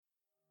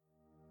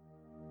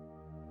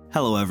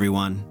Hello,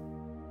 everyone,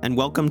 and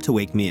welcome to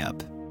Wake Me Up.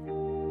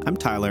 I'm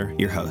Tyler,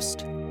 your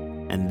host,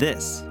 and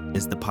this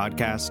is the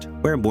podcast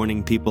where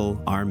morning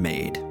people are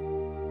made.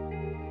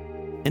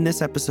 In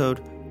this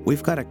episode,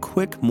 we've got a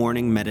quick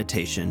morning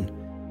meditation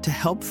to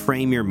help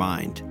frame your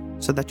mind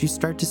so that you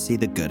start to see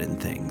the good in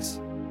things.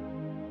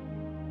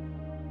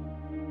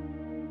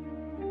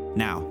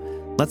 Now,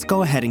 let's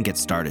go ahead and get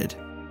started.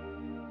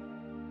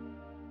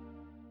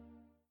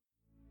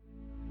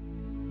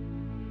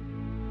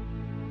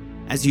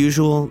 As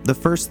usual, the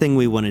first thing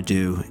we want to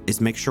do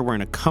is make sure we're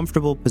in a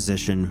comfortable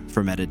position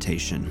for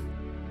meditation.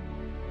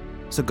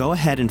 So go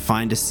ahead and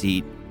find a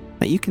seat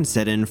that you can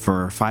sit in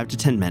for 5 to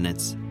 10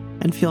 minutes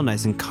and feel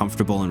nice and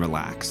comfortable and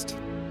relaxed.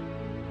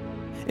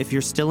 If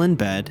you're still in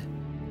bed,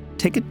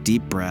 take a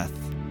deep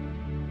breath,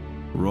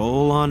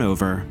 roll on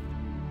over,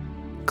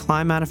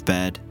 climb out of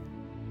bed,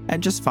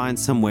 and just find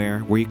somewhere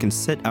where you can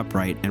sit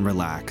upright and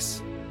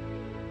relax.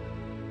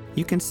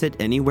 You can sit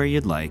anywhere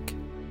you'd like,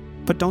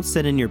 but don't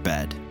sit in your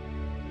bed.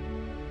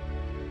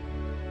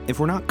 If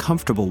we're not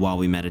comfortable while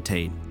we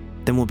meditate,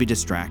 then we'll be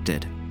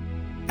distracted,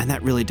 and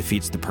that really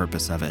defeats the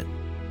purpose of it.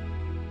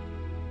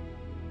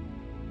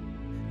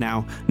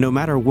 Now, no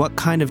matter what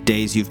kind of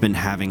days you've been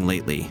having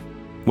lately,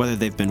 whether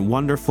they've been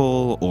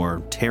wonderful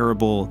or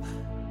terrible,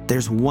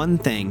 there's one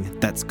thing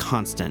that's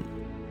constant.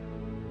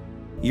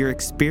 Your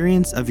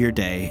experience of your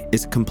day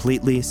is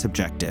completely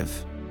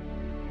subjective.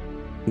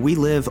 We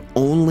live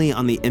only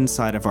on the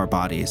inside of our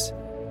bodies,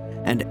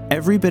 and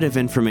every bit of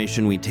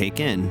information we take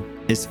in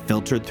is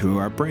filtered through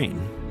our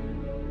brain.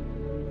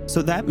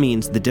 So that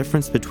means the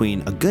difference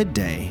between a good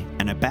day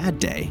and a bad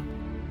day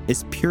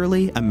is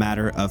purely a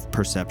matter of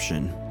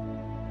perception.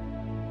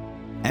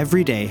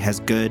 Every day has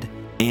good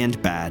and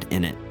bad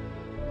in it.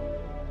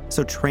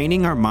 So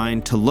training our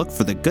mind to look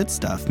for the good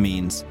stuff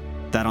means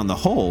that on the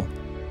whole,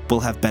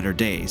 we'll have better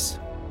days.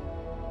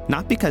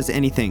 Not because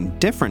anything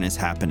different is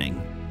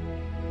happening,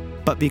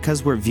 but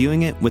because we're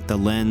viewing it with the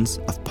lens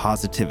of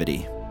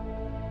positivity.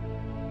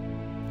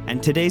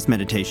 And today's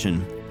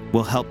meditation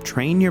will help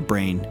train your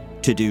brain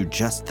to do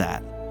just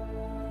that.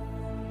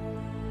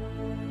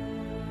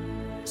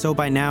 So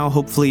by now,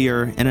 hopefully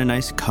you're in a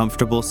nice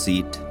comfortable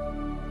seat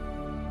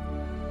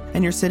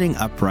and you're sitting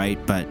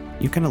upright, but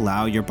you can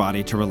allow your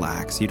body to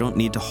relax. You don't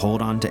need to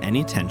hold on to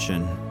any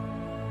tension.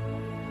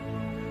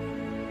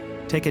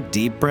 Take a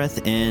deep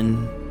breath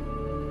in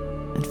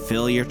and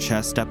fill your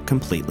chest up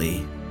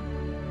completely.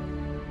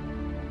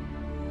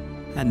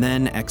 And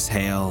then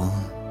exhale,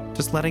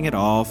 just letting it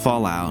all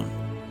fall out.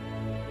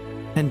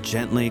 And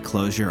gently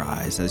close your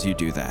eyes as you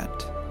do that.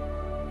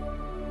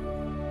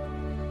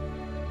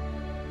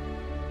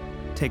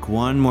 Take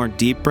one more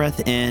deep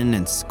breath in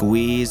and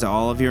squeeze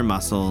all of your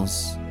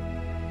muscles.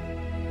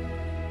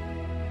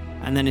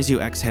 And then as you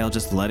exhale,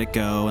 just let it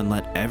go and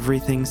let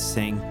everything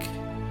sink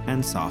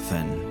and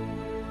soften.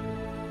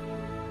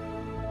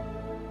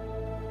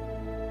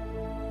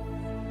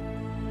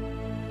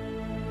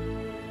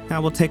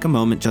 Now we'll take a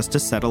moment just to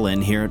settle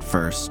in here at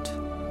first.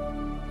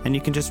 And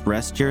you can just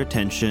rest your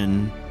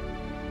attention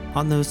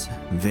on those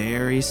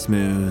very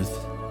smooth,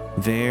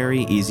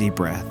 very easy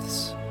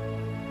breaths.